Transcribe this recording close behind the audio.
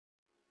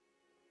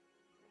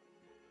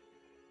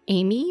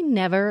Amy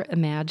never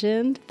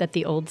imagined that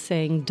the old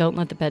saying, "Don't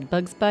let the bed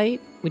bugs bite,"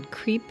 would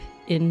creep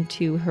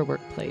into her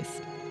workplace.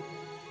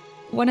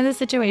 One of the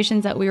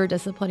situations that we were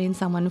disciplining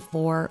someone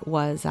for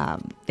was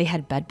they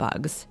had bed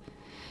bugs.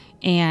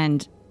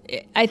 And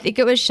I think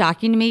it was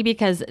shocking to me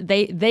because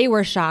they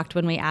were shocked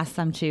when we asked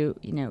them to,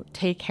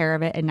 take care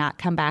of it and not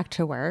come back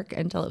to work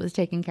until it was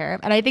taken care of.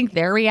 And I think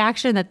their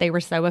reaction that they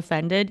were so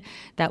offended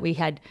that we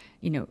had,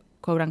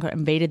 quote unquote,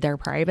 invaded their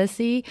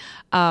privacy.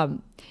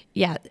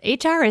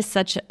 HR is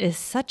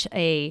such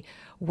a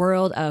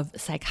world of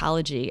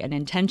psychology and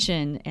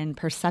intention and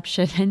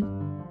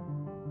perception.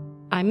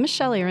 I'm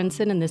Michelle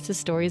Aronson, and this is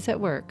Stories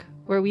at Work,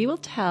 where we will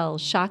tell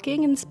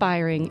shocking,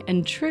 inspiring,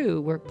 and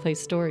true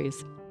workplace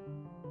stories.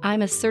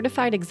 I'm a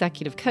certified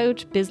executive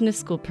coach, business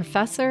school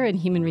professor, and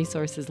human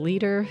resources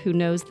leader who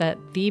knows that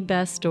the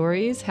best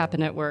stories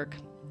happen at work.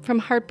 From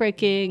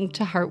heartbreaking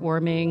to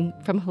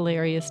heartwarming, from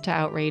hilarious to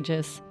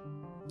outrageous.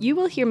 You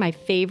will hear my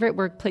favorite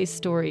workplace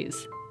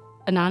stories,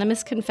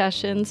 anonymous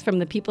confessions from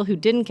the people who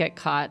didn't get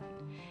caught,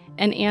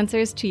 and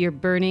answers to your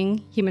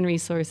burning human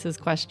resources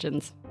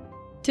questions.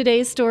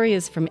 Today's story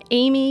is from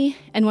Amy,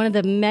 and one of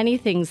the many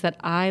things that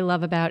I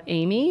love about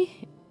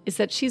Amy is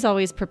that she's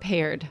always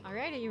prepared. All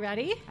right, are you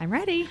ready? I'm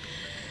ready.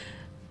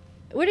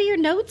 What are your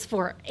notes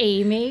for,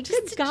 Amy?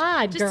 Just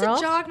girl. Just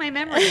to jog my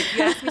memory. If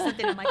you ask me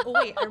something, I'm like, oh,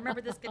 wait, I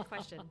remember this good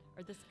question.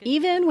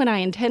 Even when I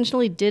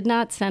intentionally did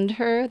not send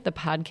her the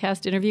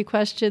podcast interview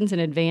questions in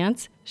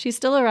advance, she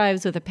still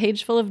arrives with a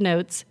page full of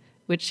notes,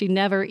 which she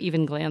never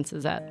even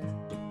glances at.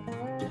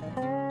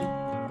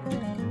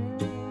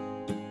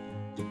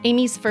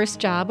 Amy's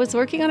first job was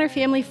working on her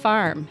family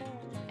farm,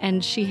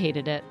 and she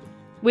hated it.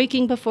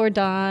 Waking before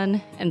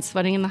dawn and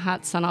sweating in the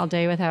hot sun all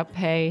day without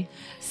pay.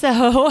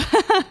 So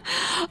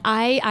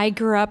I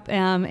grew up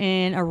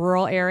in a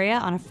rural area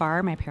on a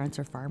farm. My parents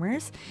are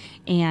farmers.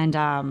 And,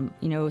 when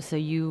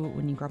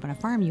you grow up on a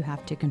farm, you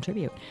have to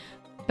contribute.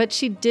 But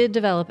she did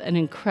develop an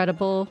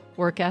incredible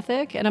work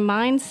ethic and a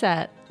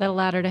mindset that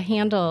allowed her to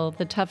handle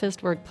the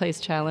toughest workplace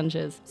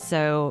challenges.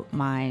 So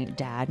my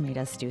dad made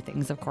us do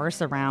things, of course,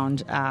 around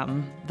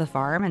the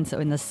farm. And so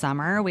in the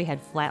summer, we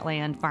had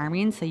flatland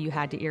farming, so you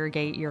had to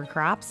irrigate your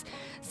crops.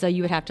 So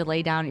you would have to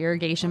lay down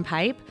irrigation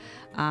pipe.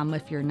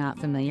 If you're not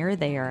familiar,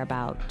 they are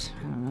about,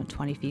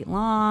 20 feet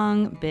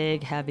long,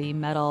 big, heavy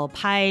metal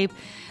pipe.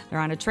 They're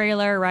on a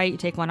trailer, right? You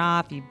take one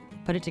off, you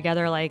put it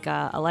together like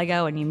a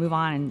Lego, and you move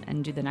on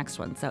and do the next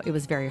one. So it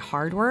was very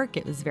hard work.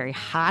 It was very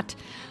hot.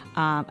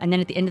 And then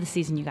at the end of the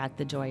season, you got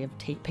the joy of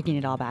picking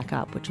it all back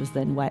up, which was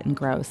then wet and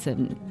gross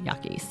and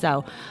yucky.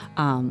 So,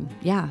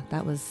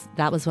 that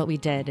was what we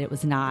did. It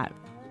was not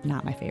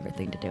my favorite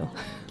thing to do.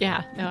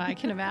 Yeah, no, I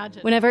can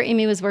imagine. Whenever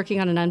Amy was working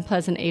on an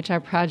unpleasant HR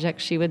project,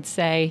 she would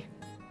say,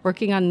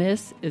 "Working on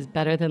this is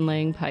better than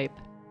laying pipe."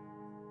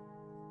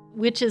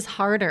 Which is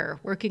harder,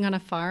 working on a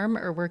farm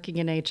or working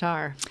in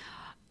HR?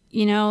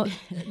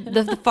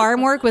 The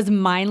farm work was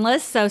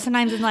mindless. So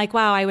sometimes I'm like,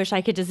 wow, I wish I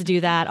could just do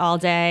that all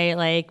day.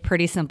 Like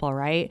pretty simple,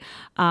 right?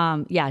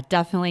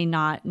 Definitely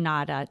not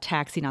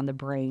taxing on the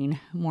brain,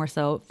 more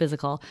so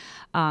physical.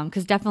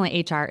 Because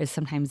definitely HR is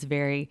sometimes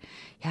very,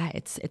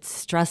 it's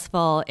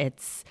stressful.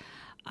 It's,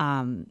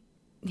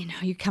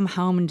 you come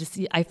home and just,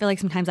 I feel like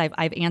sometimes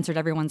I've answered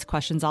everyone's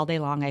questions all day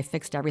long. I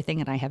fixed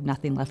everything and I have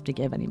nothing left to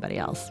give anybody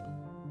else.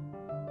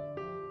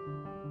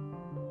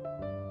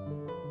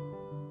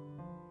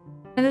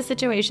 One of the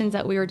situations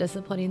that we were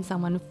disciplining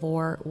someone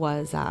for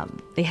was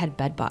they had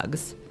bed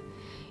bugs.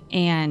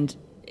 And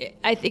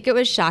I think it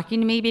was shocking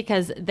to me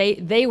because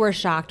they were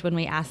shocked when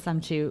we asked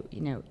them to,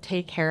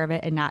 take care of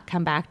it and not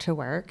come back to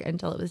work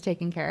until it was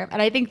taken care of.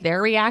 And I think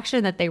their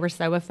reaction that they were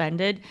so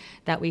offended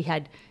that we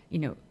had,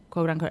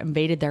 quote unquote,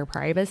 invaded their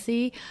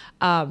privacy.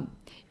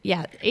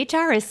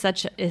 HR is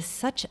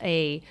such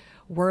a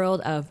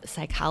world of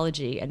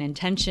psychology and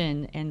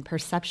intention and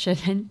perception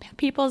and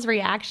people's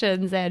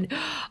reactions. And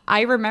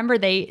I remember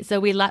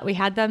we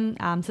had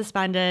them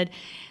suspended.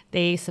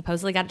 They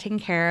supposedly got it taken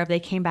care of. They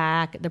came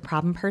back. The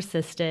problem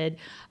persisted.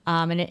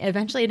 And it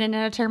eventually ended in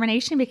a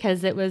termination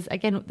because it was,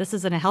 again, this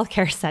was in a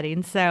healthcare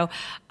setting. So,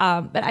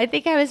 but I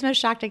think I was most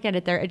shocked again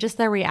at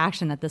their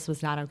reaction that this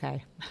was not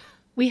okay.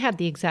 We had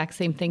the exact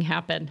same thing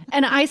happen.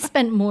 And I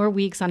spent more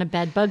weeks on a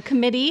bed bug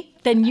committee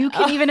than you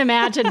can even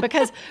imagine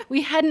because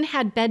we hadn't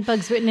had bed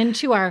bugs written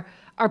into our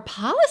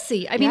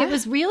policy. I mean, It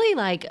was really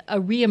like a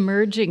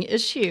reemerging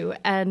issue.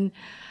 And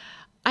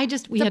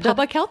It's a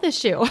public health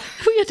issue.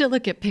 We had to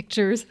look at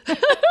pictures.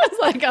 It's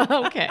like,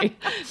 oh, okay,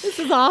 this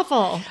is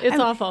awful. It's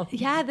awful.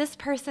 Yeah, this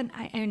person,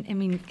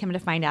 coming to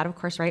find out, of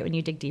course, right, when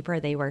you dig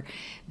deeper,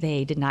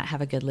 they did not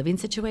have a good living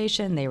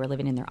situation. They were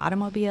living in their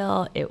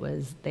automobile.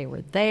 They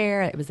were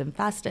there. It was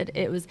infested.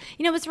 It was,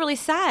 it was really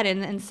sad.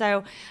 And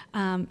so,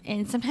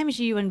 and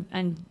sometimes you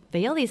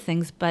unveil these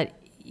things, but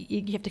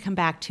you have to come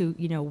back to,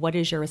 what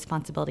is your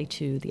responsibility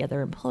to the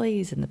other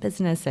employees and the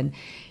business? And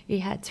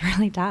it's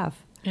really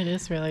tough. It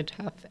is really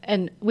tough.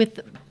 And with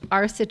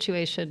our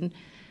situation,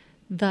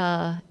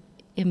 the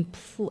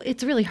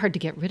it's really hard to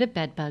get rid of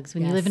bed bugs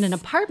when you live in an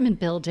apartment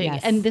building.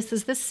 Yes. And this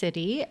is the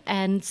city.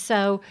 And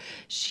so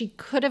she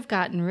could have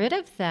gotten rid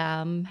of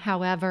them.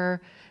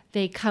 However,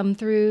 they come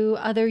through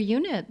other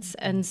units.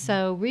 And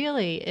so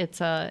really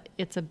it's a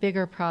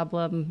bigger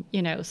problem,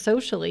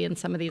 socially in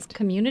some of these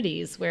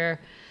communities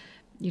where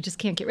you just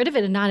can't get rid of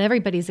it. And not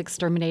everybody's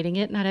exterminating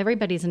it. Not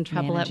everybody's in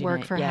trouble Managing at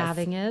work it, for yes.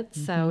 having it.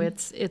 So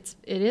it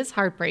is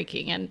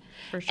heartbreaking and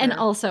For sure. and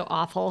also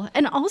awful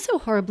and also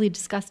horribly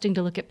disgusting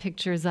to look at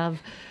pictures of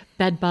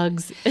bed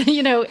bugs,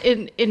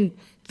 in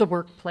the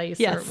workplace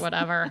Yes. or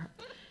whatever.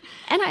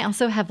 And I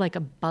also have like a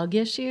bug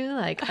issue,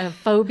 like a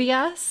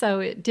phobia.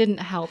 So it didn't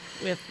help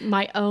with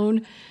my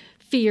own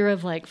fear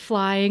of like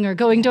flying or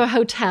going to a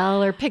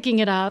hotel or picking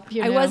it up.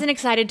 I wasn't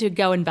excited to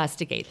go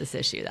investigate this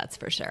issue. That's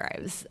for sure.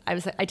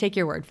 I take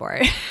your word for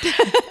it.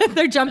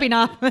 They're jumping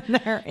off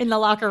in the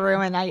locker room,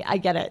 and I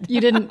get it.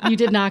 You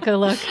did not go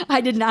look.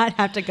 I did not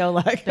have to go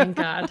look. Thank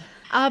God.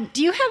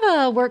 Do you have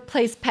a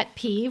workplace pet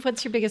peeve?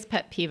 What's your biggest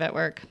pet peeve at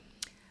work?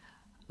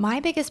 My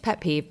biggest pet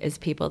peeve is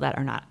people that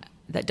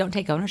don't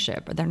take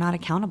ownership, or they're not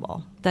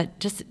accountable, that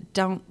just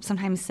don't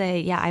sometimes say,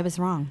 yeah, I was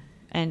wrong.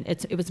 And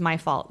it was my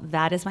fault.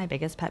 That is my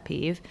biggest pet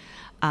peeve.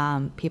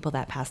 People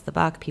that pass the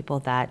buck, people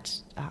that,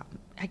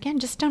 again,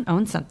 just don't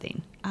own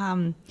something.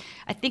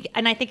 I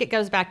think it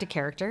goes back to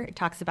character. It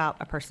talks about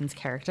a person's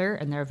character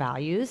and their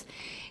values.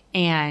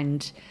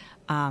 And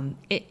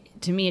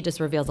to me, it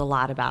just reveals a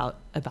lot about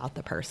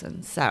the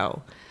person.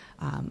 So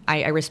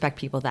I respect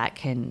people that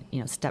can,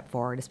 step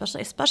forward,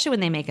 especially when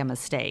they make a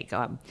mistake,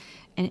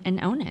 and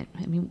own it.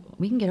 I mean,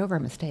 we can get over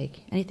a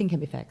mistake. Anything can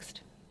be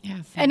fixed.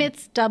 Yes. And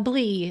it's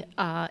doubly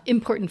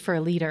important for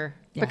a leader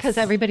because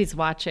everybody's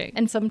watching.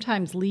 And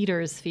sometimes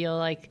leaders feel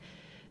like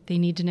they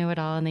need to know it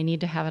all and they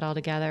need to have it all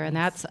together. And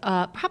that's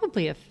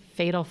probably a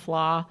fatal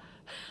flaw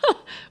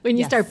when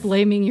you start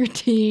blaming your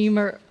team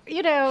or,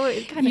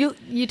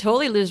 you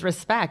totally lose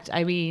respect.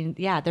 I mean,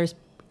 there's,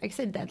 like I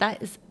said,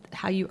 that is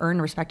how you earn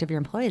respect of your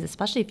employees,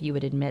 especially if you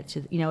would admit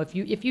to,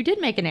 if you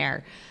did make an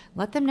error,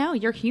 let them know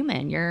you're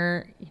human,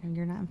 you're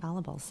not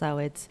infallible. So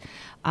it's,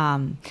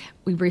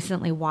 we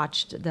recently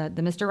watched the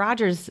Mr.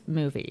 Rogers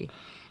movie,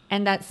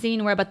 and that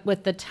scene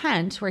with the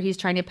tent, where he's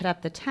trying to put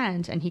up the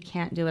tent and he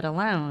can't do it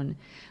alone.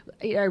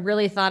 I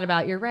really thought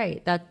about, you're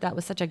right, that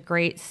was such a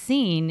great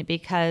scene,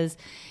 because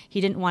he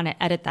didn't want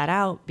to edit that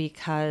out,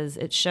 because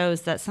it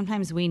shows that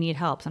sometimes we need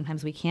help.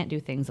 Sometimes we can't do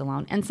things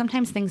alone. And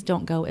sometimes things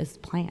don't go as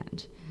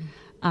planned.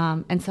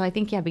 And so I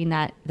think, being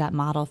that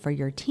model for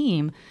your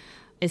team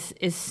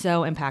is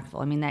so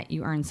impactful. I mean, that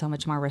you earn so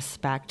much more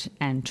respect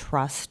and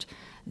trust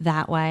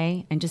that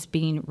way, and just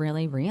being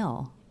really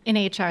real. In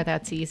HR,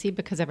 that's easy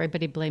because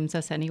everybody blames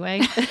us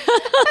anyway.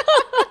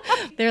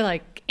 They're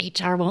like,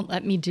 HR won't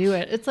let me do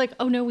it. It's like,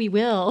 oh, no, we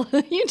will.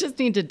 You just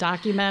need to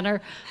document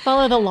or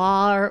follow the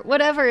law or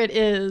whatever it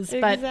is.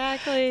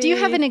 Exactly. But do you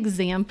have an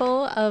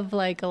example of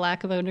like a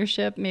lack of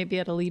ownership, maybe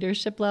at a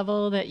leadership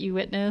level, that you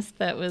witnessed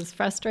that was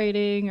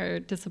frustrating or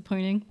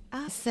disappointing?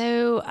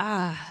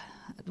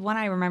 One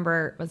I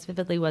remember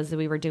vividly was that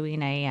we were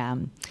doing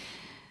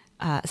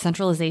a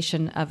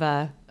centralization of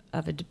a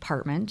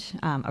department,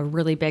 a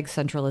really big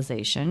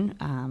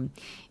centralization,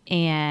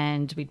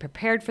 and we'd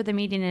prepared for the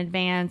meeting in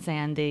advance.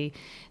 And the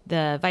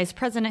vice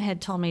president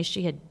had told me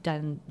she had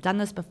done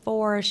this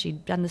before.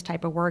 She'd done this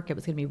type of work. It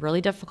was going to be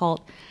really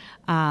difficult.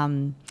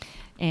 And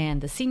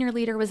the senior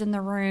leader was in the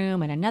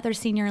room, and another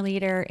senior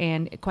leader,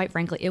 and quite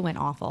frankly, it went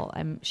awful.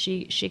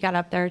 She got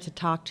up there to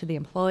talk to the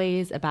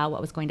employees about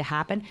what was going to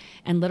happen,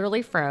 and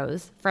literally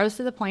froze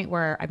to the point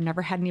where I've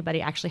never had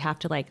anybody actually have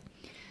to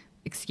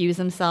excuse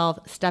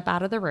themselves, step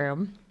out of the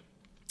room.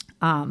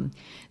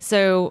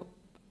 So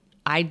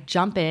I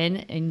jump in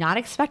and not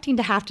expecting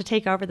to have to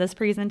take over this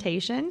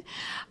presentation.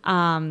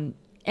 And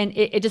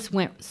it just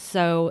went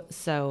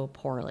so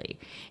poorly.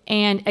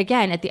 And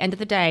again, at the end of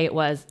the day, it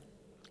was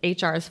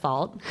HR's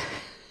fault,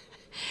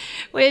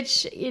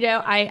 which,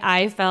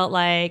 I felt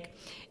like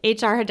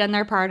HR had done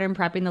their part in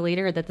prepping the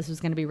leader that this was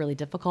going to be really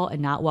difficult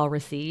and not well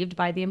received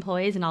by the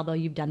employees. And although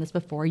you've done this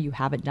before, you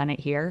haven't done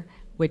it here,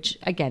 which,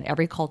 again,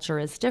 every culture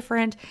is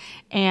different.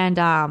 And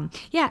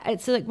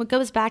so what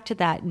goes back to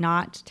that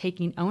not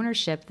taking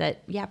ownership,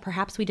 that,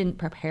 perhaps we didn't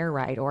prepare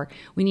right, or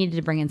we needed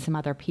to bring in some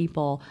other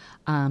people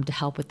to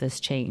help with this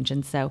change.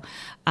 And so,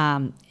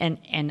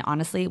 and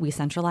honestly, we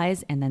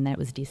centralized, and then it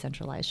was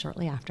decentralized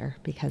shortly after,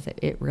 because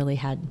it really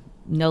had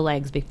no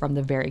legs from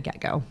the very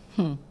get-go.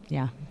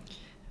 Yeah.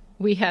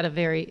 We had a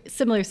very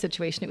similar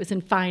situation. It was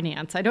in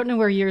finance. I don't know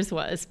where yours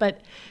was,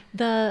 but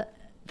the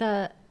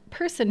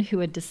person who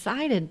had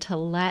decided to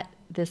let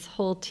this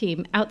whole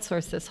team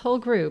outsource this whole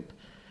group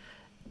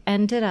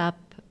ended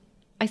up,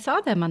 I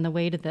saw them on the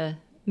way to the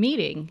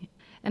meeting,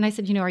 and I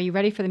said, are you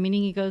ready for the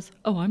meeting? He goes,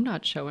 oh, I'm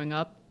not showing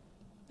up.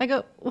 I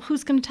go, well,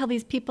 who's going to tell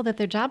these people that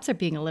their jobs are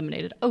being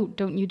eliminated? Oh,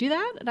 don't you do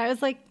that? And I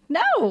was like,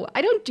 no,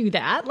 I don't do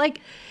that.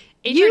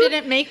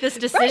 didn't make this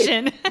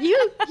decision. Right.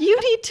 You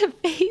need to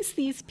face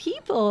these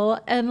people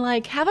and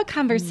like have a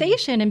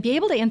conversation and be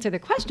able to answer their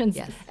questions.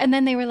 Yes. And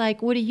then they were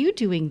like, what are you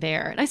doing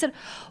there? And I said,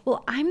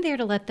 well, I'm there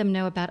to let them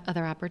know about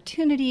other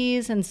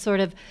opportunities and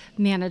sort of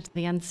manage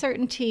the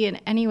uncertainty in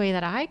any way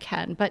that I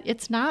can. But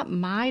it's not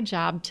my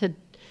job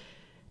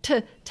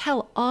to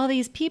tell all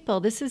these people,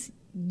 this is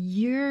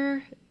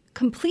your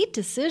complete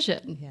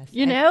decision, Yes.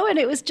 you know? And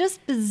it was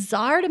just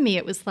bizarre to me.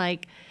 It was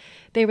like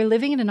they were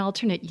living in an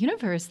alternate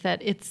universe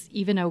that it's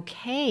even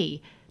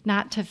okay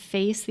not to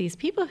face these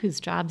people whose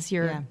jobs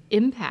you're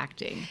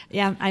impacting.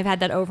 Yeah, I've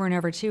had that over and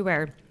over too,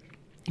 where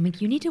I mean,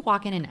 you need to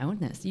walk in and own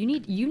this. You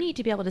need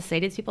to be able to say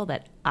to these people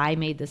that I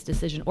made this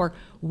decision, or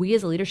we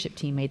as a leadership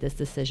team made this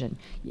decision.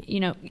 You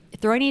know,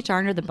 throwing HR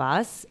under the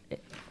bus,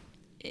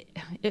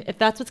 if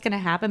that's what's going to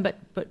happen, but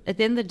at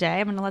the end of the day,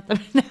 I'm going to let them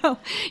know,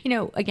 you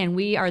know, again,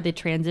 we are the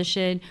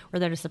transition. We're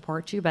there to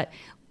support you, but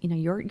you know,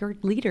 your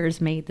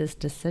leaders made this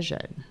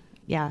decision.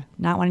 Yeah,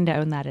 not wanting to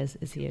own that is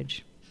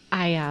huge.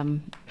 I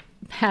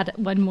had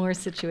one more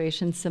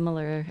situation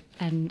similar,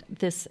 and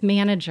this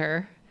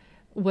manager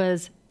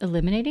was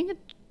eliminating a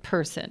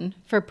person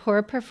for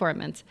poor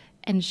performance,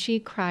 and she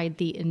cried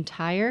the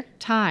entire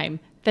time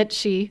that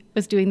she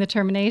was doing the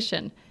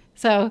termination.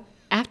 So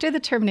after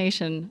the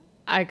termination,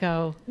 I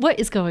go, what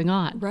is going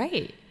on?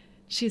 Right.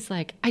 She's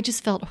like, I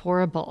just felt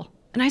horrible.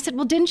 And I said,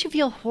 well, didn't you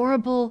feel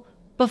horrible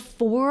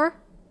before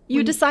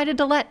you decided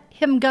to let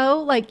him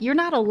go? Like, you're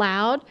not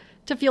allowed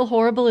to feel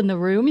horrible in the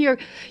room.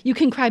 You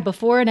can cry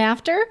before and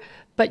after,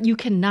 but you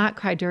cannot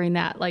cry during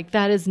that. Like,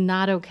 that is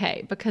not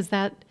okay, because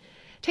that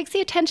takes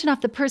the attention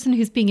off the person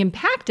who's being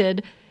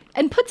impacted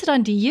and puts it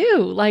onto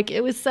you. Like,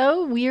 it was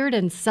so weird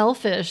and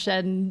selfish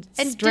and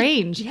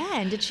strange.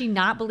 And did she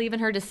not believe in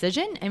her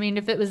decision? I mean,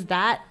 if it was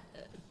that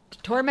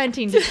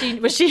tormenting,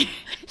 was she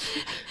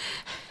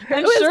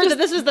unsure that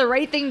this was the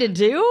right thing to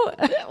do?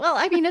 Well,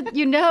 I mean,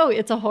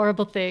 it's a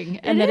horrible thing,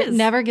 and it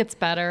never gets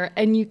better,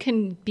 and you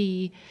can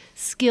be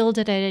skilled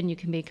at it, and you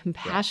can be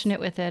compassionate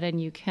with it,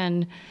 and you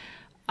can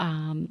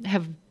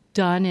have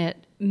done it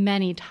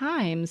many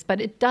times,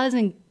 but it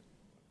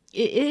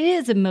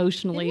is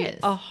emotionally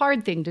a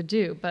hard thing to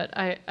do. But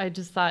I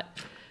just thought,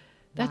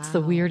 that's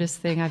the weirdest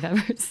thing I've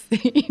ever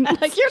seen.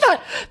 Like, you're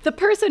not, the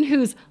person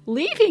who's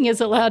leaving is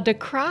allowed to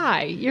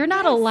cry. You're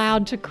not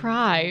allowed to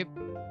cry.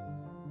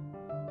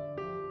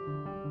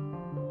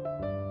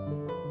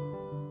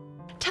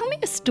 Tell me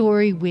a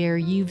story where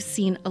you've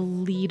seen a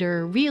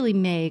leader really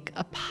make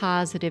a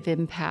positive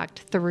impact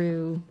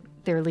through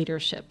their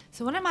leadership.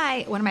 So one of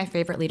my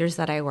favorite leaders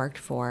that I worked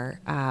for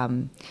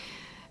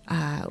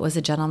was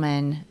a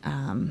gentleman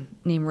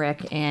named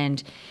Rick,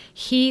 and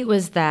he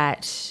was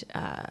that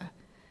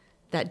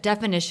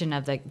definition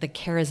of the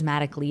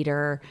charismatic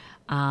leader.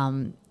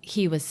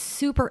 He was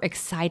super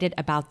excited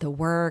about the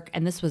work,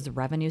 and this was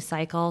revenue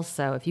cycle.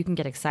 So if you can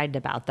get excited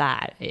about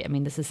that, I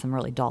mean, this is some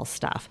really dull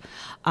stuff.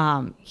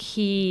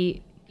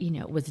 He,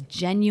 was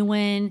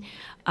genuine.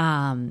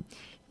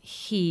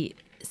 He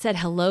said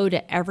hello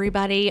to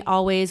everybody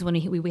always. When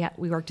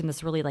we worked in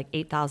this really like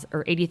 8,000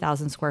 or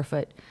 80,000 square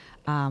foot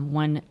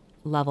one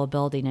level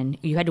building, and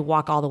you had to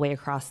walk all the way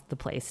across the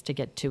place to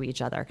get to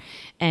each other.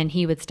 And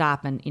he would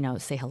stop and,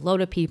 say hello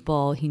to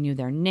people. He knew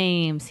their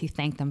names. He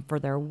thanked them for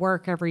their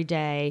work every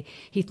day.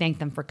 He thanked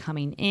them for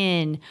coming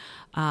in.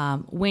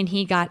 When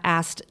he got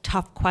asked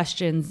tough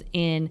questions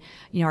in,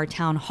 our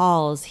town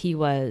halls, he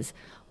was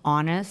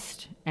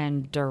honest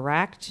and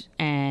direct,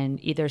 and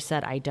either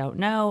said, I don't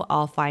know,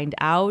 I'll find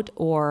out,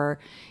 or,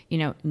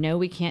 no,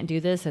 we can't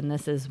do this, and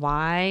this is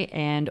why,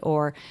 and,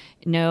 or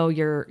no,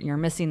 you're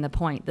missing the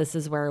point. This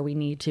is where we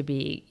need to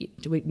be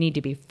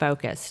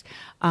focused.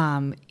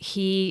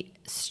 He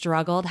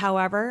struggled,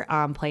 however,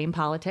 playing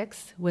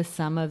politics with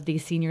some of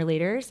these senior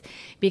leaders,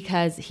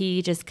 because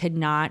he just could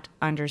not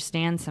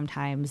understand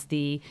sometimes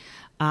the,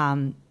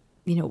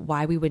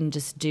 why we wouldn't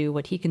just do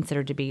what he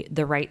considered to be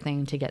the right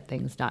thing to get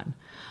things done.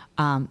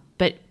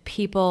 But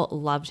people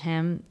loved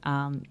him.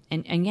 And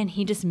again,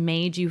 he just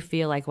made you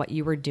feel like what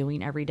you were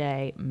doing every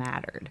day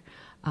mattered.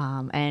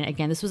 And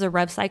again, this was a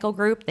rev cycle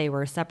group. They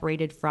were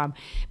separated from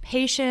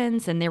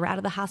patients, and they were out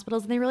of the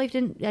hospitals, and they really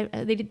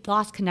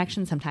lost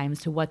connection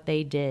sometimes to what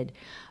they did,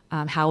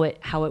 how it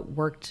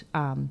worked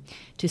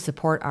to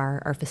support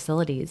our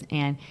facilities.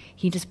 And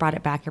he just brought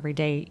it back every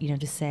day,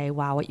 to say,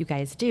 wow, what you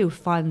guys do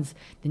funds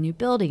the new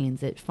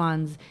buildings, it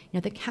funds,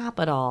 the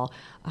Capitol,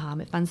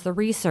 it funds the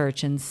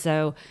research. And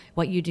so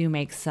what you do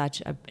makes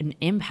such an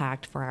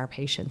impact for our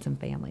patients and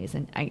families.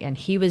 And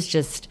he was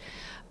just,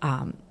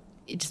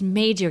 it just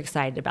made you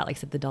excited about, like I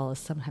said,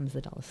 sometimes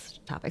the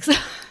dullest topics.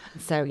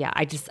 So yeah,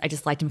 I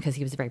just liked him because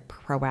he was very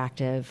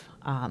proactive,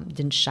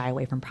 didn't shy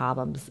away from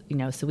problems,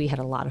 so we had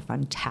a lot of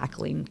fun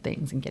tackling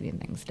things and getting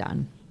things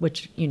done,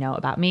 which,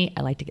 about me,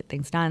 I like to get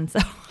things done. So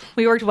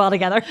we worked well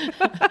together.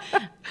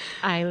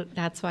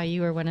 That's why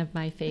you were one of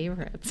my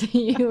favorites.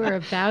 You were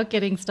about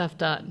getting stuff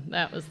done.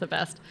 That was the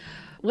best.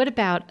 What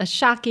about a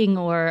shocking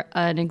or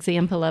an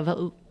example of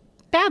a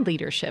bad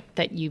leadership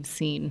that you've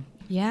seen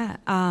Yeah.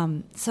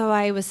 So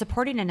I was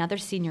supporting another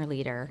senior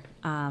leader,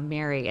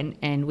 Mary,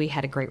 and we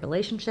had a great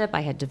relationship.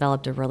 I had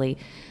developed a really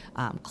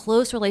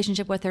close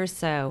relationship with her,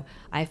 so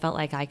I felt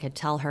like I could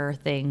tell her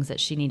things that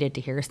she needed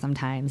to hear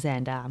sometimes.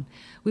 And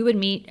we would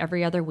meet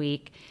every other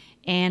week.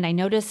 And I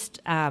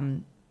noticed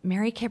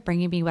Mary kept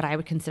bringing me what I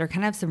would consider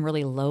kind of some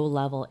really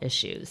low-level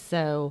issues.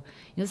 So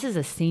this is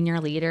a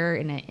senior leader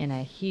in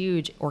a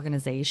huge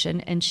organization,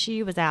 and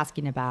she was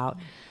asking about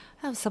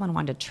someone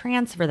wanted to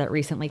transfer that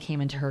recently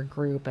came into her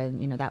group,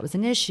 and that was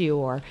an issue,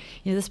 or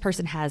this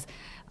person has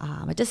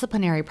a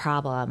disciplinary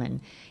problem,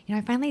 and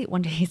I finally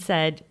one day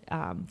said,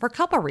 for a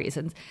couple of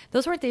reasons,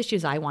 those weren't the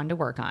issues I wanted to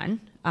work on.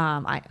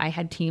 I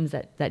had teams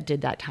that did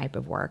that type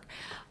of work,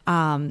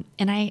 and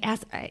I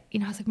asked, I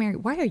was like, Mary,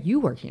 why are you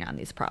working on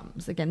these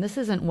problems? Again, this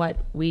isn't what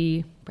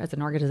we as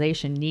an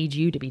organization need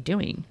you to be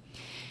doing.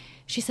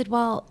 She said,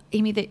 well,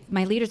 Amy,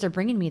 my leaders are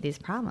bringing me these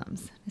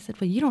problems. I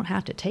said, well, you don't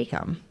have to take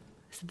them.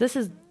 So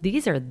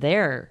these are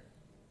their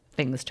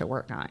things to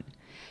work on.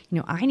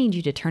 I need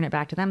you to turn it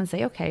back to them and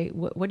say, okay,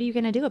 what are you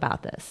going to do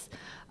about this?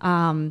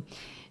 I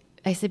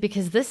said,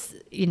 because this,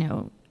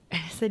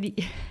 I said,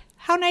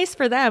 how nice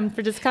for them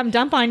for just come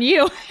dump on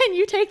you and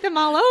you take them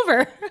all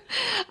over.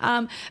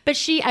 But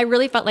I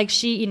really felt like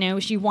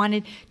she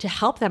wanted to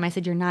help them. I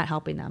said, you're not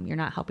helping them. You're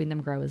not helping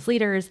them grow as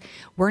leaders.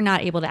 We're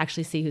not able to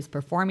actually see who's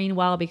performing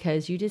well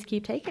because you just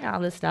keep taking all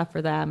this stuff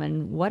for them.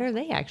 And what are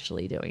they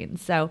actually doing?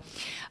 So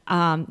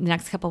the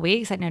next couple of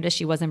weeks, I noticed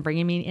she wasn't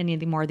bringing me any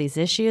more of these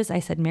issues. I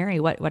said,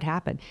 Mary, what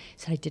happened?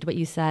 She said, I did what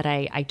you said.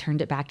 I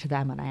turned it back to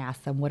them and I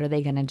asked them, what are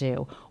they going to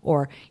do?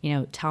 Or,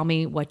 tell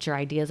me what your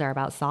ideas are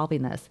about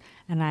solving this.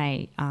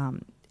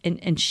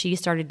 And she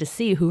started to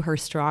see who her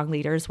strong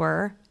leaders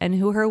were and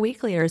who her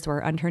weak leaders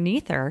were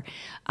underneath her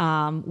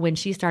when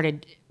she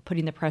started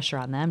putting the pressure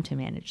on them to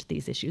manage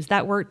these issues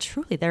that were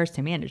truly theirs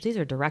to manage. These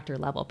are director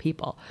level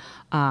people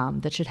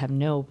that should have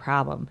no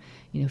problem,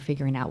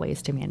 figuring out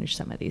ways to manage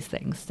some of these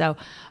things. So,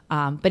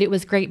 but it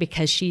was great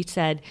because she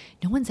said,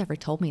 no one's ever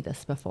told me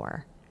this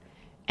before.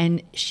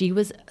 And she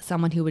was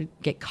someone who would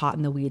get caught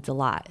in the weeds a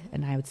lot.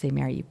 And I would say,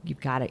 Mary, you've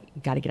got to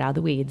get out of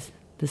the weeds.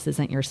 This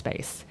isn't your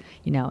space.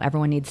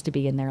 Everyone needs to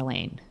be in their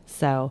lane.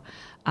 So,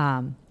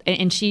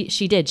 and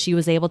she did. She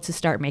was able to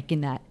start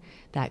making that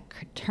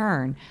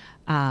turn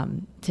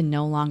to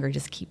no longer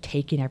just keep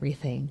taking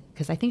everything.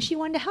 Because I think she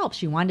wanted to help.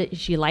 She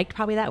liked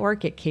probably that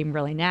work. It came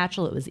really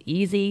natural. It was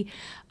easy.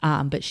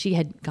 But she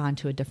had gone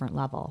to a different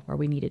level where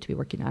we needed to be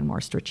working on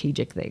more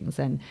strategic things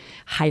and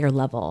higher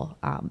level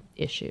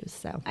issues.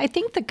 So I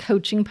think the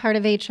coaching part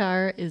of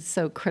HR is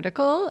so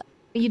critical.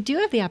 You do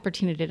have the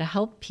opportunity to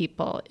help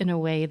people in a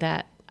way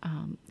that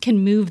can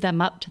move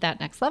them up to that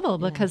next level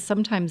because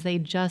sometimes they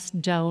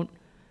just don't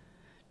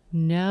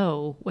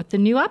know what the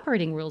new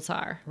operating rules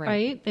are,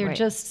 right? They're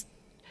just,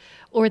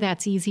 or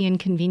that's easy and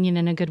convenient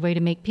and a good way to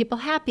make people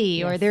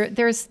happy, or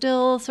they're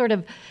still sort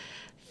of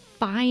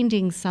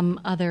finding some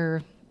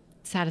other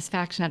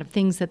satisfaction out of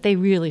things that they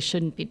really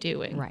shouldn't be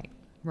doing.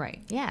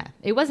 Right. Yeah.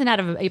 It wasn't out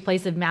of a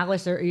place of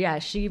malice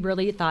she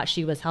really thought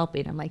she was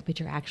helping. I'm like, but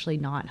you're actually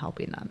not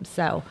helping them.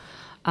 So,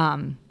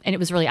 and it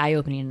was really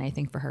eye-opening, I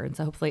think, for her. And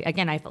so hopefully,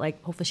 again, I feel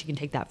like hopefully she can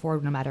take that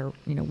forward no matter,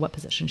 what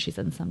position she's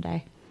in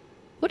someday.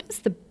 What is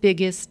the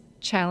biggest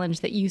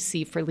challenge that you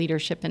see for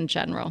leadership in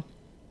general?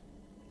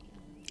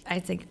 I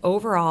think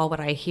overall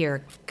what I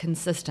hear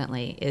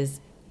consistently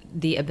is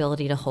the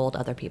ability to hold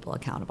other people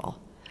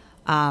accountable.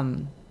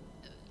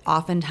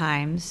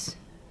 Oftentimes,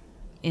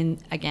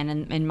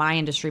 in my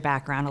industry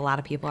background, a lot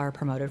of people are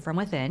promoted from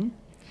within.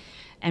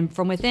 And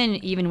from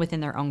within, even within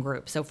their own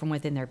group, so from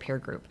within their peer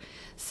group.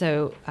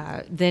 So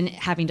then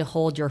having to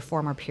hold your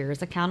former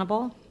peers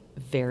accountable,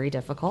 very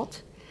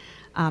difficult.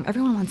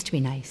 Everyone wants to be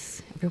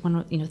nice.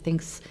 Everyone,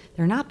 thinks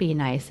they're not being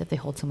nice if they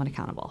hold someone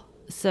accountable.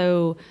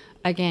 So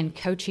again,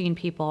 coaching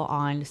people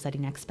on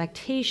setting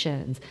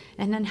expectations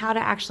and then how to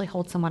actually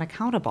hold someone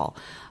accountable.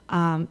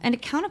 And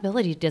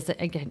accountability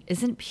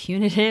isn't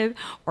punitive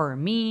or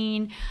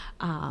mean.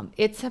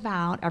 It's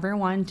about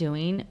everyone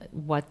doing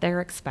what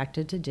they're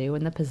expected to do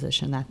in the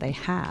position that they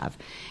have.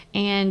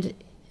 And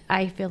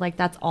I feel like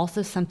that's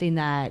also something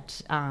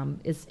that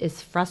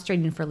is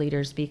frustrating for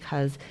leaders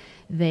because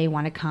they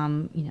want to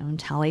come, and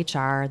tell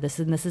HR this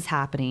is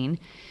happening.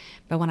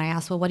 But when I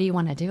ask, well, what do you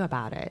want to do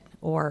about it?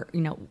 Or,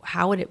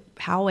 how would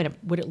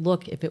it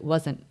look if it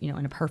wasn't,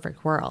 in a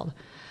perfect world?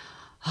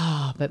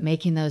 Oh, but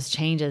making those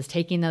changes,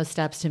 taking those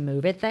steps to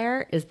move it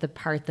there is the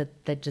part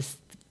that just,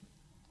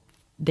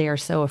 they are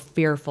so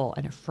fearful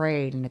and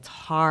afraid, and it's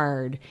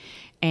hard.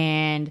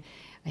 And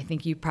I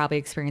think you probably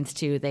experienced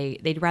too,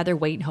 they'd rather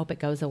wait and hope it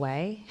goes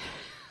away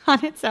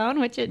on its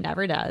own, which it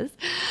never does.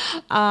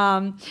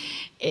 So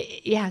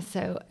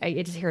I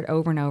just hear it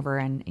over and over.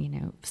 And,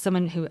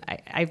 someone who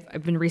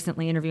I've been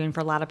recently interviewing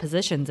for a lot of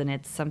positions, and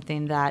it's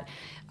something that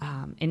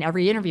in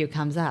every interview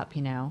comes up,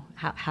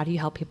 how do you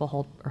help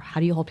people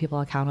how do you hold people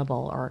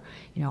accountable? Or,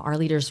 our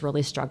leaders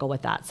really struggle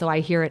with that. So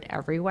I hear it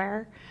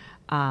everywhere.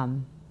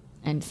 And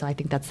so I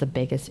think that's the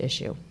biggest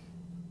issue.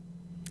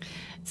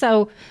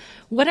 So,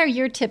 what are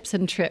your tips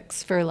and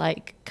tricks for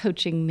like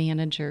coaching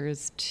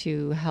managers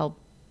to help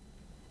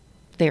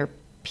their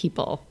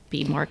people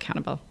be more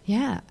accountable?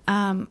 Yeah.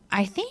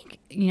 I think,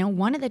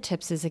 one of the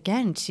tips is,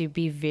 again, to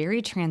be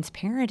very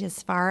transparent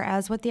as far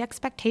as what the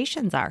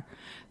expectations are.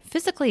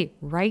 Physically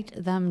write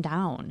them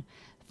down.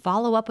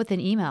 Follow up with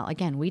an email.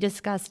 Again, we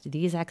discussed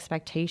these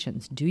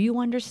expectations. Do you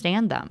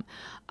understand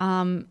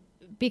them?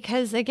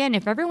 Because again,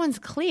 if everyone's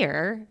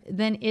clear,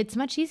 then it's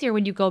much easier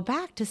when you go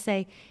back to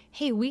say,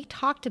 hey, we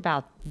talked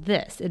about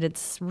this, and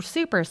it's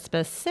super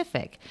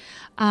specific.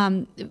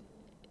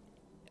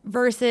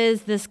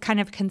 Versus this kind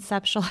of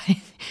conceptual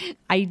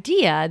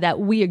idea that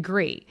we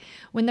agree.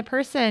 When the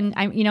person,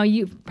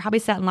 you've probably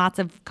sat in lots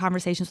of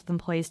conversations with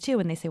employees too,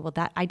 and they say, well,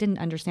 I didn't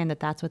understand that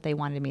that's what they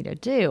wanted me to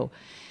do.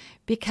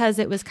 Because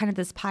it was kind of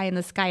this pie in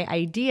the sky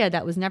idea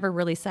that was never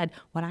really said,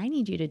 what I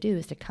need you to do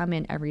is to come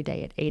in every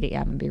day at 8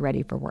 a.m. and be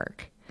ready for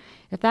work.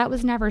 If that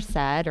was never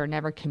said or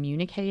never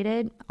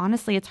communicated,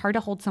 honestly, it's hard to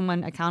hold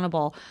someone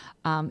accountable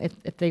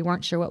if they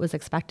weren't sure what was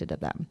expected of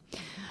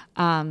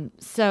them.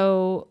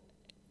 So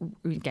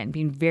again,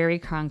 being very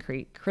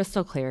concrete,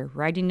 crystal clear,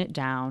 writing it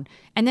down,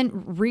 and then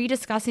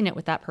rediscussing it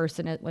with that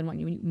person when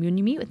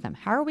you meet with them.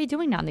 How are we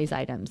doing on these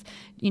items?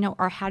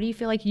 Or how do you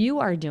feel like you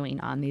are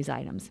doing on these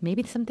items?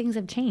 Maybe some things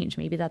have changed.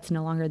 Maybe that's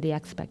no longer the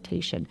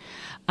expectation.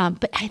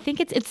 But I think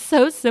it's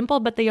so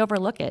simple, but they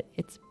overlook it.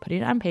 It's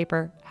putting it on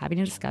paper,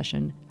 having a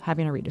discussion,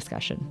 having a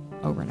rediscussion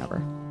over and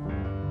over.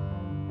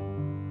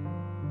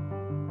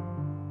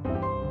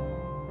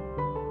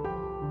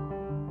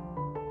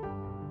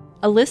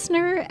 A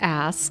listener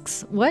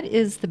asks, what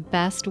is the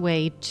best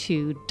way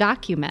to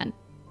document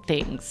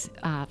things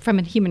from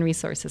a human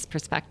resources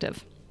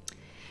perspective?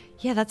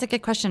 Yeah, that's a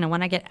good question, and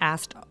one I get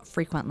asked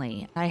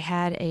frequently. I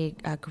had a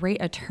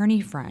great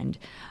attorney friend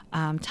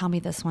tell me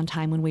this one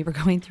time when we were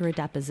going through a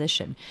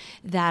deposition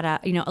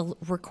that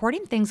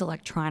recording things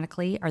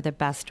electronically are the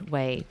best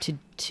way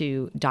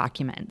to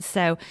document.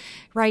 So,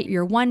 right,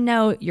 your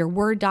OneNote, your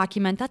Word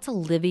document, that's a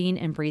living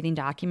and breathing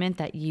document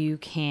that you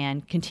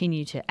can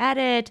continue to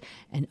edit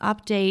and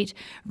update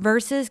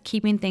versus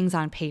keeping things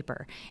on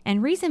paper.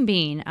 And reason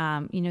being,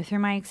 through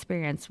my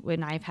experience,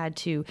 when I've had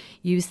to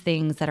use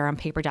things that are on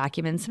paper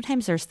documents,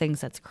 sometimes there's things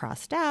that's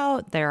crossed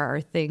out. There are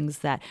things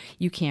that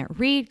you can't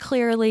read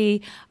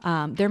clearly.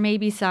 There may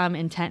be some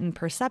intent and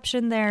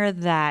perception there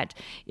that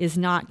is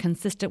not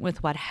consistent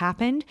with what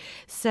happened.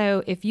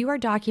 So if you are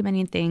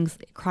documenting things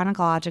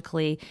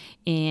chronologically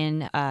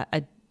in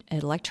an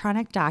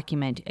electronic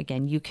document,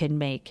 again, you can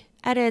make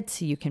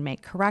edits, you can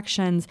make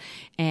corrections,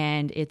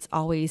 and it's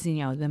always,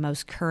 the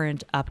most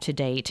current, up to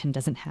date, and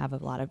doesn't have a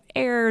lot of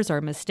errors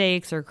or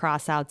mistakes or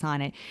crossouts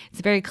on it.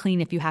 It's very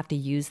clean if you have to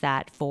use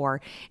that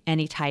for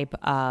any type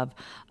of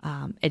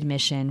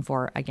admission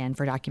for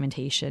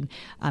documentation,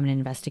 an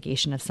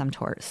investigation of some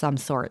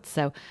sort.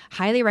 So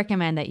highly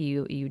recommend that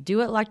you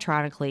do it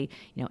electronically,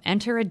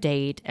 enter a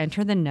date,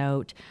 enter the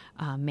note,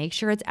 make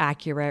sure it's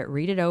accurate,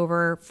 read it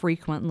over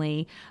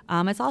frequently.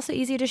 It's also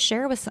easy to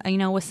share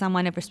with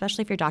someone,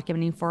 especially if you're documenting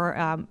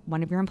for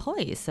one of your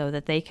employees, so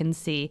that they can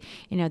see,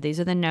 these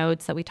are the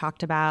notes that we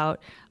talked about.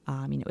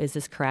 Is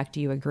this correct? Do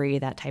you agree?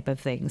 That type of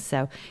thing.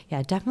 So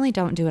yeah, definitely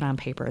don't do it on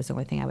paper is the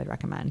only thing I would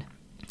recommend.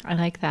 I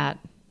like that.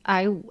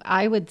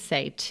 I would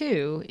say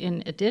too,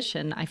 in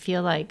addition, I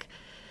feel like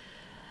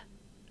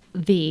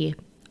the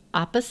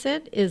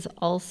opposite is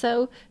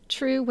also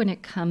true when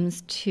it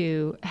comes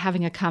to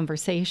having a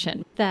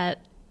conversation, that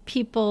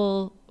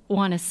people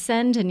want to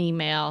send an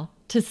email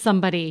to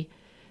somebody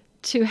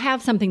to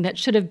have something that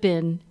should have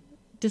been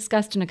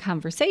discussed in a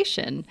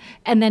conversation,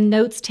 and then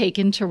notes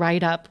taken to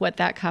write up what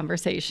that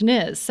conversation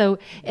is. So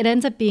it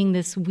ends up being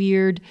this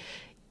weird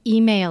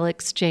email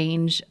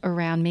exchange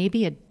around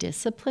maybe a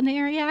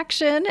disciplinary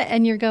action,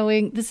 and you're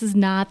going, this is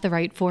not the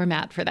right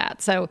format for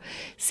that. So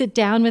sit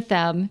down with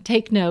them,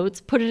 take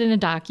notes, put it in a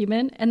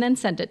document, and then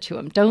send it to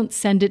them. Don't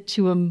send it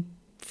to them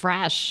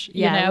fresh,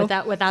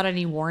 without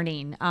any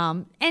warning.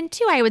 And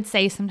two, I would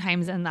say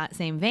sometimes in that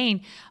same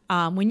vein,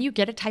 when you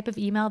get a type of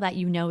email that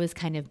is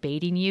kind of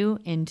baiting you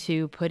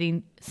into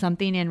putting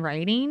something in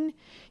writing,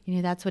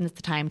 that's when it's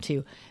the time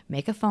to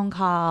make a phone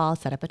call,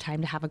 set up a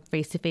time to have a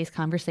face-to-face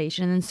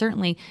conversation, and then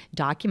certainly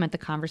document the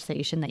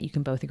conversation that you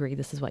can both agree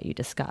this is what you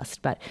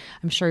discussed. But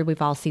I'm sure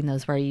we've all seen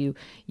those where you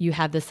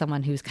have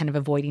someone who's kind of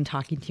avoiding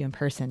talking to you in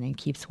person and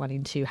keeps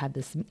wanting to have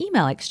this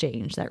email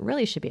exchange that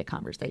really should be a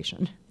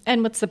conversation.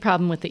 And what's the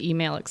problem with the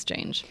email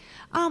exchange?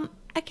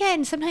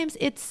 Again, sometimes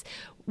it's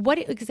what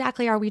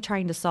exactly are we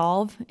trying to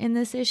solve in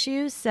this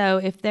issue? So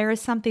if there is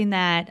something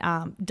that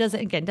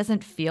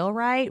doesn't feel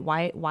right,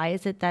 why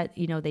is it that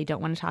they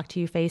don't want to talk to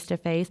you face to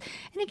face?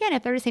 And again,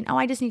 if they're just saying,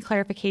 I just need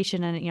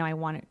clarification and I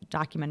want it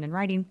documented in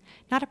writing,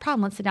 not a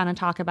problem. Let's sit down and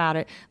talk about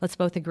it. Let's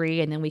both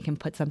agree, and then we can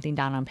put something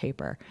down on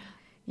paper.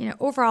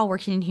 Overall,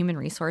 working in human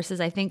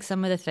resources, I think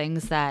some of the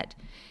things that,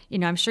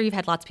 I'm sure you've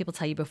had lots of people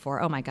tell you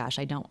before, oh my gosh,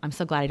 I'm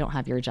so glad I don't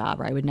have your job,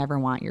 or I would never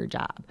want your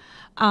job.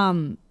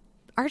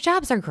 our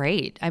jobs are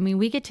great. I mean,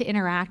 we get to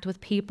interact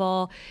with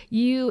people.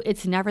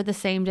 It's never the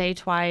same day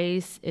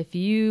twice. If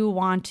you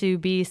want to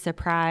be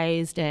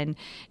surprised, and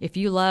if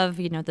you love,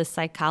 the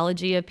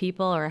psychology of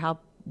people, or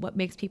what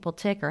makes people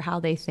tick, or how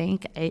they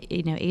think,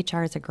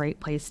 HR is a great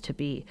place to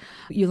be.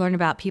 You learn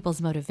about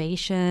people's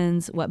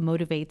motivations, what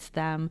motivates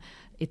them.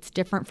 It's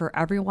different for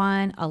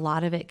everyone. A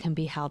lot of it can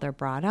be how they're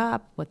brought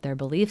up, what their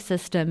belief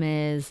system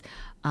is,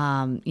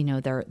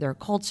 their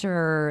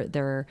culture,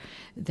 their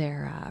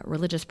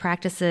religious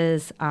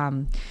practices.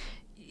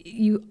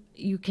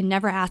 You can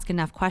never ask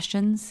enough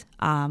questions.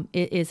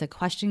 It is a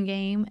question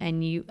game,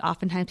 and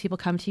oftentimes people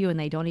come to you and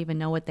they don't even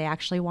know what they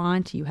actually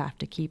want. You have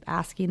to keep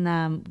asking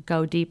them,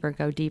 go deeper.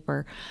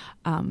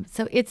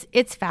 So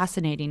it's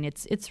fascinating.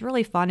 It's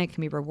really fun. It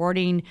can be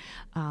rewarding.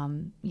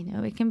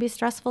 It can be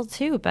stressful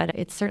too, but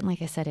it's certainly,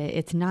 like I said,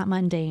 it's not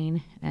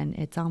mundane, and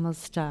it's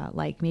almost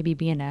like maybe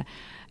being a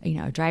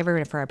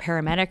driver for a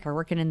paramedic, or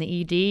working in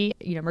the ED,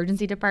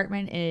 emergency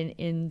department,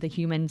 in the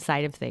human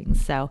side of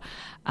things. So,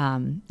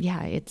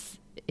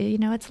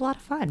 it's a lot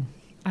of fun.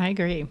 I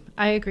agree.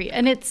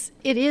 And it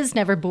is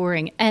never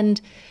boring.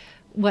 And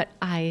what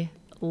I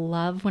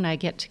love when I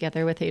get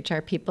together with HR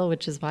people,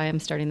 which is why I'm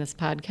starting this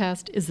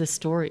podcast, is the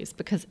stories,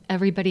 because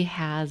everybody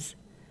has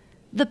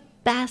the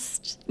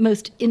best,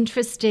 most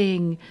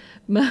interesting,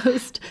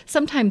 most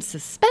sometimes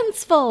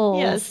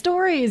suspenseful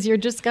stories. You're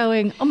just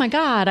going, oh my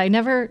God, I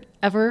never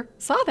ever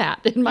saw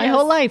that in my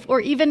whole life, or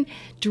even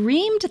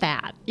dreamed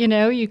that.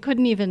 You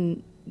couldn't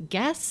even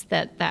guess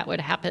that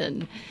would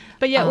happen.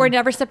 But yet we're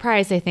never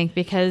surprised, I think,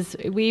 because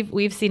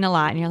we've seen a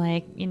lot, and you're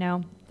like,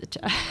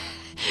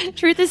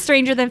 truth is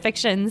stranger than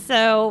fiction.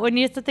 So when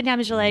you sit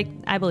down, you're like,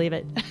 I believe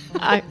it.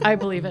 I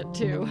believe it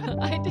too.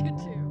 I do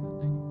too.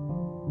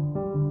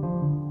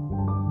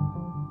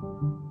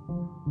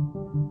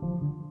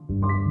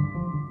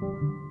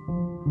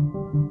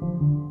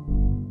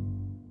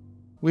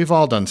 We've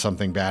all done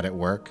something bad at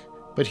work,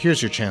 but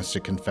here's your chance to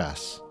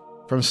confess.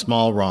 From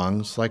small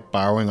wrongs, like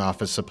borrowing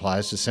office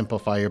supplies to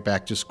simplify your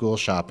back-to-school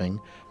shopping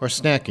or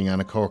snacking on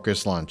a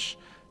coworker's lunch,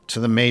 to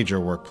the major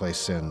workplace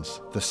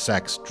sins, the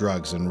sex,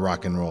 drugs, and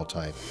rock and roll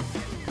type.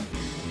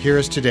 Here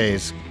is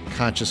today's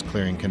conscious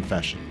clearing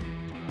confession.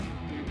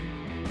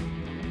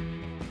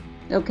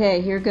 Okay,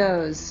 here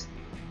goes.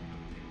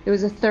 It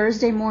was a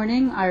Thursday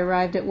morning. I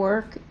arrived at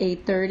work,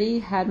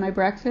 8:30, had my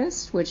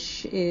breakfast,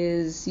 which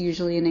is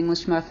usually an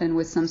English muffin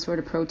with some sort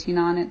of protein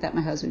on it that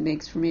my husband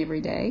makes for me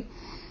every day.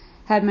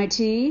 Had my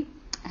tea,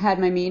 had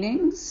my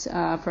meetings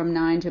from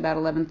 9 to about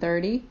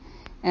 11:30,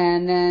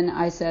 and then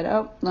I said,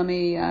 let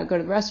me go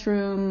to the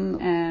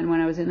restroom. And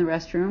when I was in the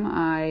restroom,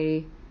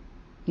 I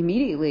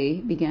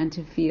immediately began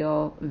to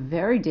feel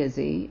very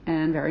dizzy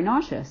and very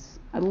nauseous.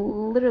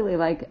 Literally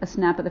like a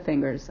snap of the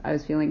fingers. I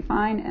was feeling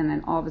fine, and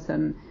then all of a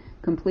sudden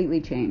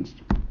completely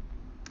changed.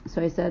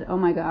 So I said, oh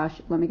my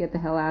gosh, let me get the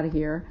hell out of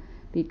here,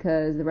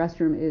 because the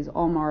restroom is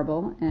all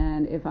marble,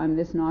 and if I'm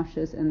this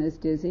nauseous and this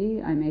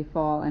dizzy, I may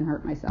fall and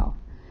hurt myself.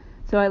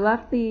 So I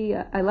left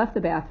the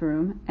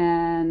bathroom,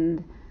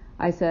 and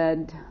I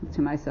said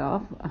to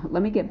myself,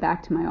 let me get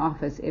back to my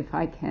office if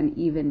I can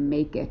even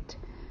make it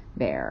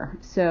there.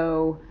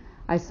 So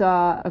I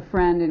saw a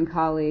friend and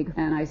colleague,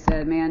 and I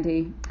said,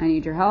 Mandy, I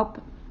need your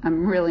help.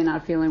 I'm really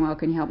not feeling well.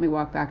 Can you help me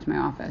walk back to my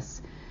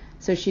office?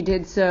 So she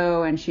did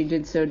so, and she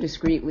did so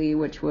discreetly,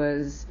 which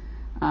was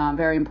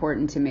very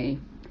important to me.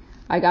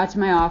 I got to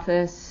my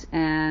office,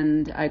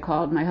 and I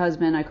called my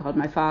husband, I called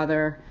my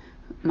father.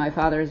 My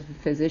father's a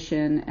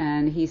physician,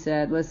 and he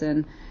said,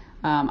 listen,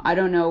 I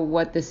don't know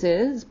what this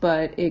is,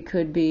 but it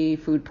could be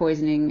food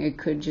poisoning, it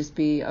could just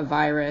be a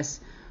virus,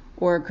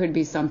 or it could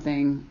be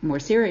something more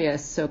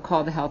serious, so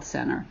call the health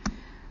center.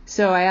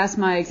 So I asked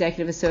my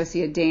executive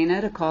associate,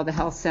 Dana, to call the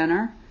health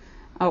center,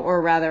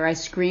 or rather I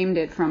screamed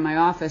it from my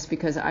office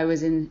because I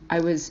was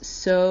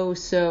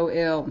so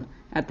ill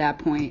at that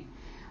point.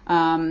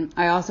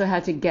 I also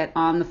had to get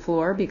on the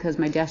floor because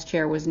my desk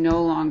chair was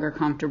no longer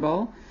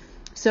comfortable.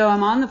 So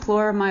I'm on the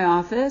floor of my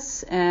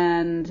office,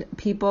 and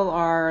people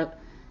are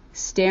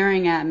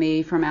staring at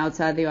me from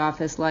outside the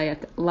office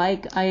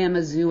like I am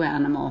a zoo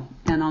animal.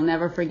 And I'll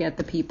never forget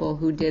the people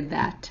who did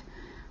that.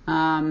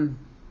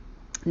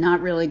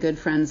 Not really good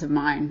friends of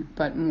mine,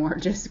 but more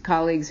just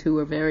colleagues who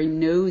were very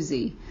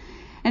nosy.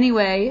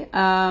 Anyway,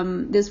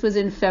 this was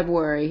in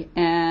February,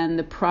 and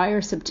the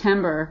prior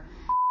September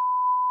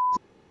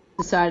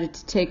decided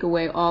to take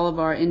away all of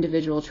our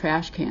individual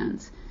trash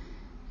cans.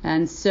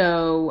 And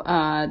so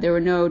there were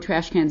no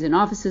trash cans in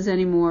offices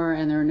anymore,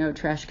 and there were no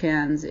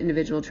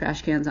individual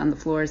trash cans on the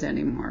floors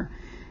anymore.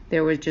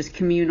 There was just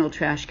communal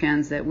trash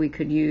cans that we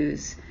could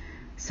use.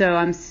 So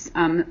I'm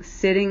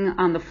sitting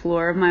on the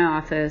floor of my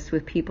office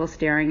with people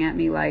staring at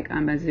me like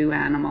I'm a zoo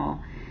animal.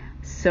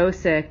 So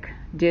sick,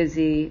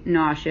 dizzy,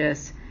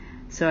 nauseous.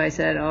 So I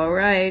said, all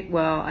right,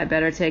 well, I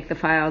better take the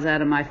files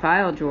out of my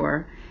file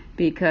drawer,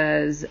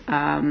 because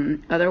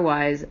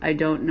otherwise I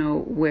don't know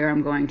where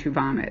I'm going to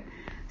vomit.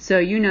 So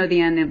you know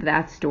the end of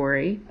that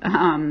story.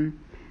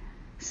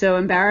 So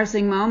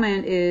embarrassing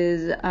moment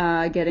is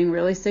getting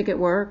really sick at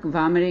work,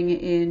 vomiting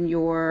in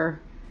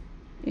your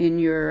in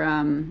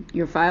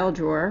your file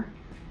drawer,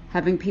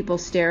 having people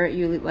stare at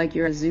you like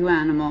you're a zoo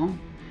animal,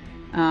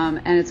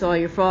 and it's all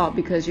your fault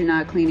because you're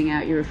not cleaning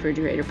out your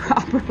refrigerator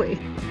properly.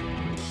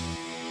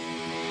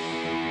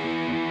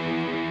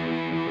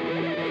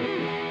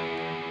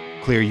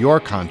 Clear your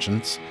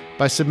conscience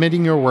by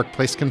submitting your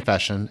workplace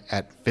confession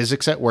at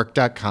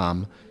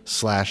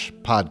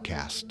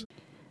physicsatwork.com/podcast.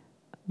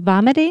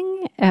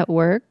 Vomiting at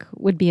work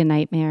would be a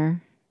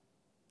nightmare.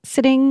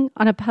 Sitting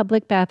on a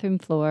public bathroom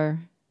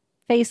floor,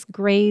 face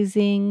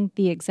grazing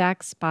the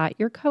exact spot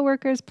your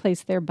coworkers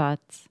place their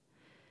butts.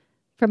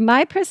 From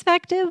my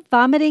perspective,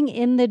 vomiting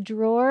in the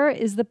drawer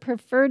is the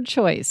preferred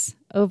choice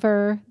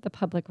over the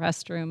public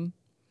restroom.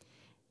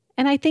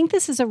 And I think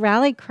this is a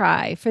rally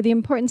cry for the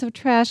importance of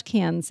trash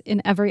cans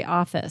in every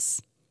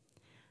office.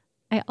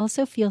 I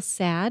also feel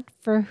sad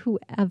for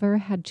whoever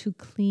had to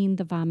clean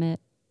the vomit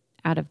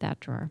out of that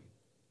drawer.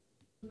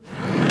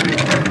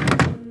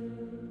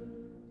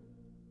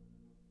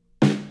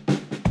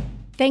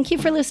 Thank you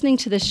for listening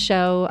to this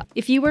show.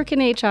 If you work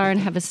in HR and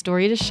have a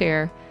story to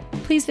share,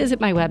 please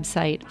visit my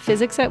website,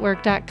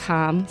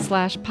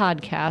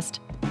 physicsatwork.com/podcast,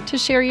 to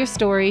share your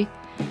story,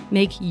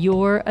 make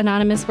your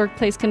anonymous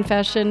workplace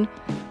confession,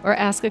 or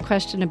ask a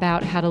question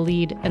about how to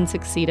lead and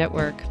succeed at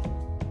work.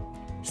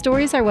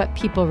 Stories are what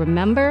people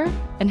remember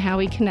and how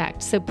we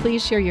connect, so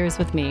please share yours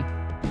with me.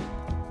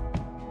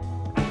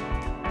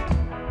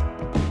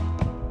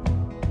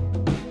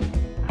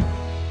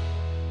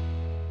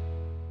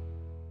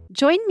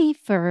 Join me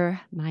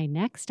for my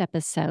next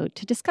episode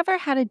to discover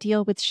how to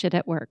deal with shit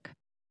at work.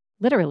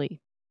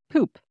 Literally,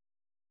 poop.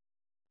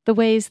 The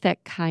ways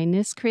that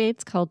kindness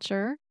creates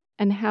culture,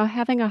 and how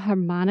having a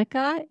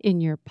harmonica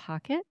in your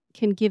pocket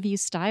can give you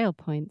style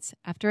points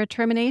after a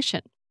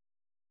termination.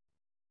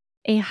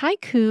 A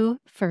haiku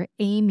for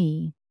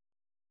Amy.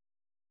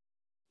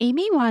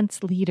 Amy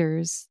wants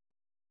leaders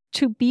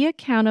to be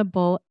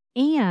accountable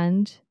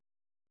and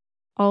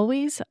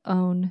always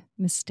own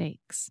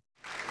mistakes.